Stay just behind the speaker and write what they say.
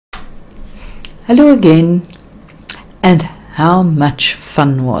Hello again, and how much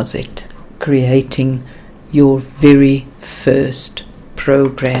fun was it creating your very first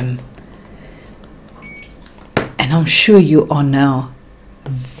program? And I'm sure you are now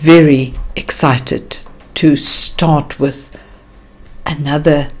very excited to start with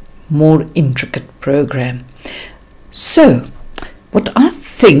another more intricate program. So what I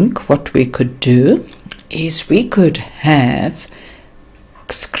think what we could do is we could have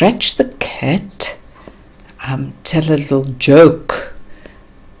Scratch the Cat tell a little joke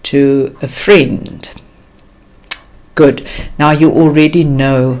to a friend. Good. Now you already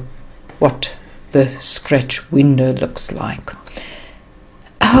know what the Scratch window looks like.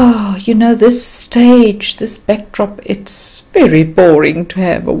 Oh, you know, this stage, this backdrop, it's very boring to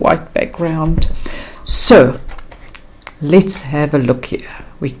have a white background. So let's have a look here.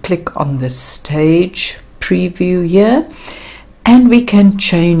 We click on the stage preview here, and we can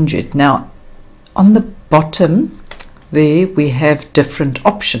change it. Now on the bottom there we have different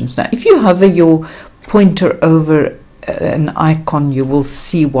options. Now if you hover your pointer over an icon, you will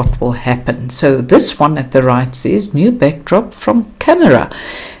see what will happen. So this one at the right says new backdrop from camera,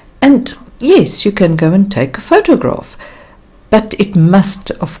 and yes, you can go and take a photograph, but it must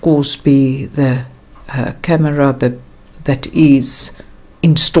of course be the camera that is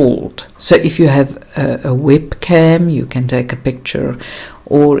installed. So if you have a webcam, you can take a picture,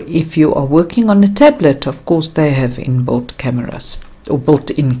 or if you are working on a tablet, of course they have inbuilt cameras or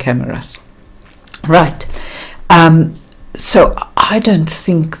built-in cameras. Right. So I don't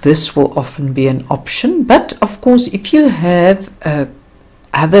think this will often be an option, but of course if you have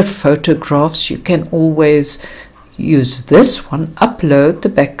other photographs, you can always use this one, upload the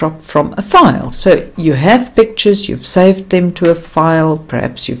backdrop from a file. So you have pictures, you've saved them to a file,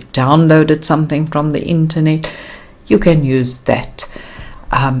 perhaps you've downloaded something from the internet, you can use that.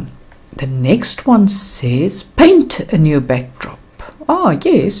 The next one says paint a new backdrop. Oh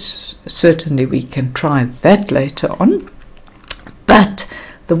yes, certainly we can try that later on, but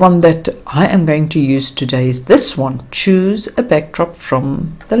the one that I am going to use today is this one, choose a backdrop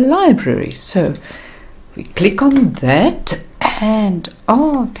from the library. So we click on that, and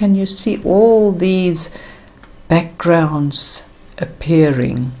oh, can you see all these backgrounds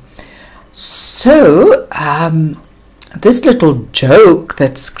appearing? So this little joke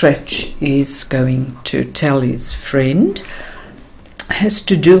that Scratch is going to tell his friend has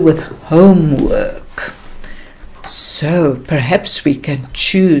to do with homework. So perhaps we can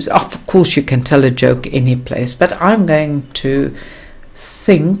choose, of course you can tell a joke any place, but I'm going to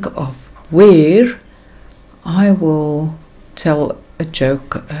think of where I will tell a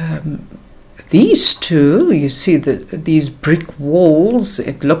joke. These two, you see these brick walls,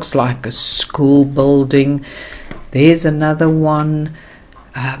 it looks like a school building. There's another one.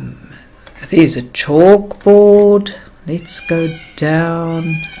 There's a chalkboard. Let's go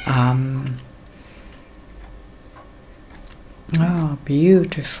down. Oh,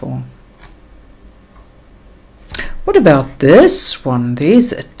 beautiful. What about this one?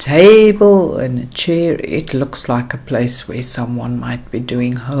 There's a table and a chair. It looks like a place where someone might be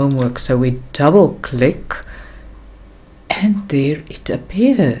doing homework. So we double click and there it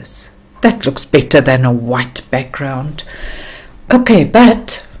appears. That looks better than a white background. Okay,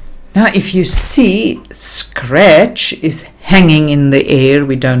 but now if you see, Scratch is hanging in the air.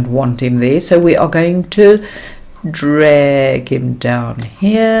 We don't want him there. So we are going to drag him down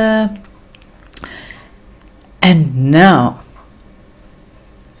here. And now,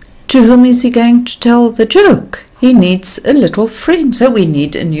 to whom is he going to tell the joke? He needs a little friend, so we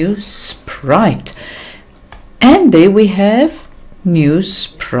need a new sprite. And there we have new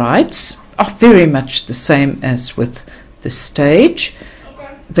sprites, are very much the same as with the stage.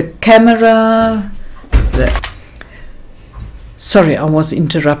 The camera, sorry, I was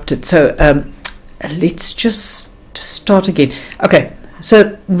interrupted. So let's just start again. Okay.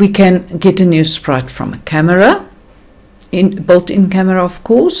 So we can get a new sprite from a camera, built-in camera of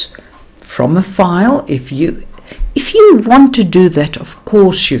course, from a file. If you want to do that, of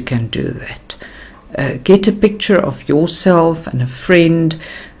course you can do that. Get a picture of yourself and a friend.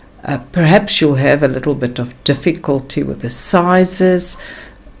 Perhaps you'll have a little bit of difficulty with the sizes.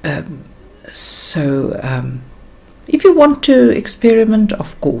 So if you want to experiment,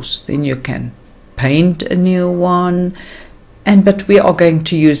 of course, then you can paint a new one. But we are going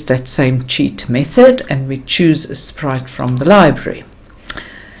to use that same cheat method, and we choose a sprite from the library.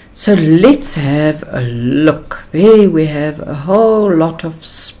 So let's have a look. There we have a whole lot of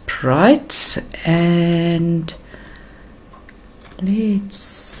sprites, and let's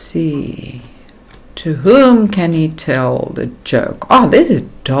see. To whom can he tell the joke? Oh, there's a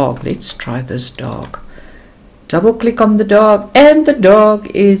dog. Let's try this dog. Double click on the dog, and the dog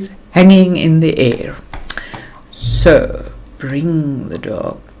is hanging in the air. So bring the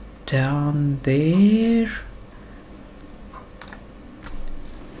dog down there.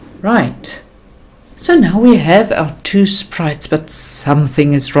 Right. So now we have our two sprites, but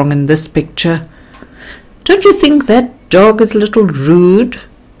something is wrong in this picture. Don't you think that dog is a little rude?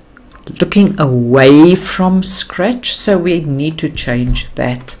 Looking away from Scratch, so we need to change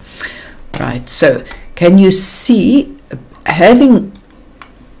that. Right, so can you see, having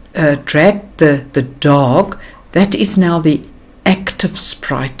dragged the dog, that is now the active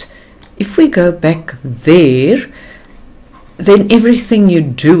sprite. If we go back there, then everything you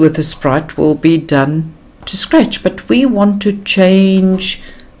do with the sprite will be done to Scratch, but we want to change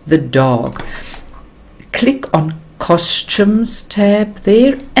the dog. Click on Costumes tab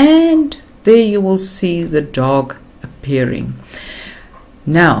there, and there you will see the dog appearing.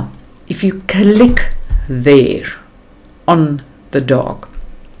 Now if you click there on the dog,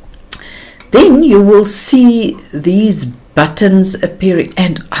 then you will see these buttons appearing,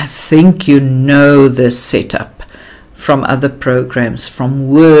 and I think you know this setup from other programs,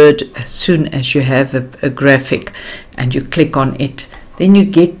 from Word. As soon as you have a graphic and you click on it, then you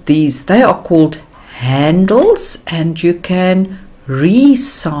get these. They are called handles, and you can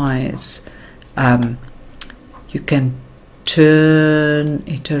resize. You can turn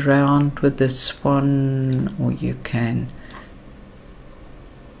it around with this one, or you can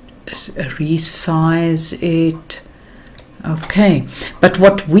resize it. Okay, but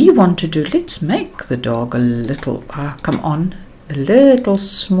what we want to do, let's make the dog a little, come on, a little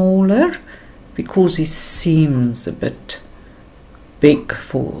smaller, because he seems a bit big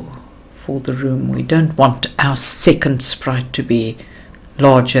for the room. We don't want our second sprite to be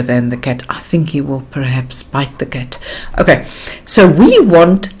larger than the cat. I think he will perhaps bite the cat. Okay, so we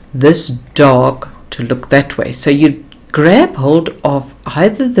want this dog to look that way. So you grab hold of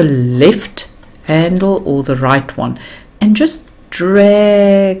either the left handle or the right one and just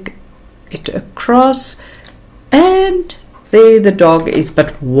drag it across, and there the dog is.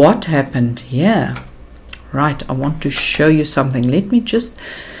 But what happened here? Right, I want to show you something. Let me just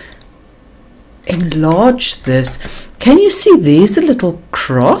enlarge this. Can you see there's a little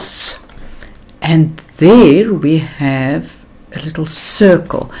cross, and there we have a little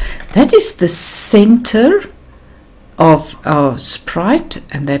circle. That is the center of our sprite,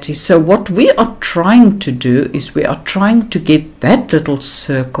 and that is, so what we are trying to do is we are trying to get that little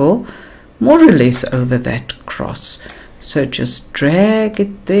circle more or less over that cross. So just drag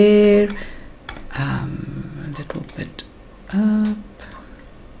it there, a little bit up.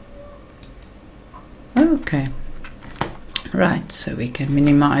 Okay, right, so we can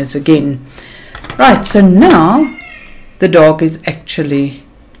minimize again. Right, so now the dog is actually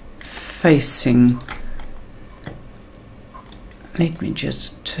facing. Let me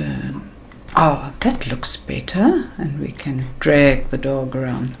just turn. Oh, that looks better, and we can drag the dog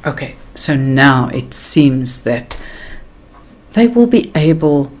around. Okay, so now it seems that they will be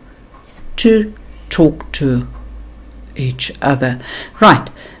able to talk to each other. Right,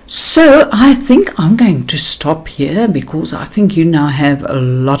 so I think I'm going to stop here, because I think you now have a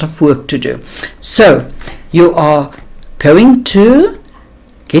lot of work to do. So you are going to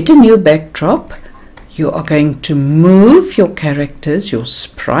get a new backdrop. You are going to move your characters, your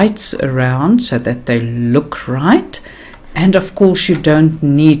sprites around so that they look right. And of course you don't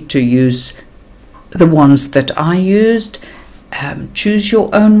need to use the ones that I used. Choose your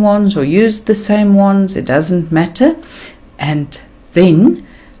own ones or use the same ones, it doesn't matter. And then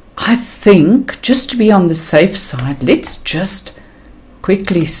I think, just to be on the safe side, let's just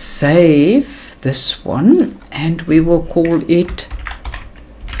quickly save this one, and we will call it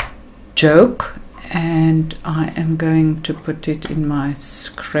joke. And I am going to put it in my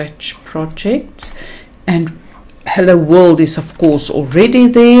Scratch projects, and Hello World is of course already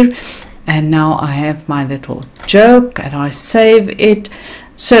there, and now I have my little joke and I save it.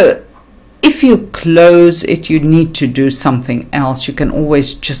 So if you close it, you need to do something else. You can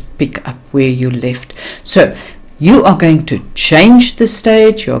always just pick up where you left. So you are going to change the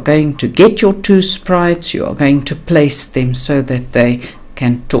stage, you are going to get your two sprites, you are going to place them so that they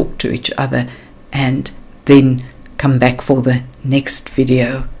can talk to each other, and then come back for the next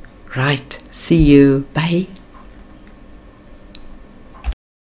video. Right, see you, bye.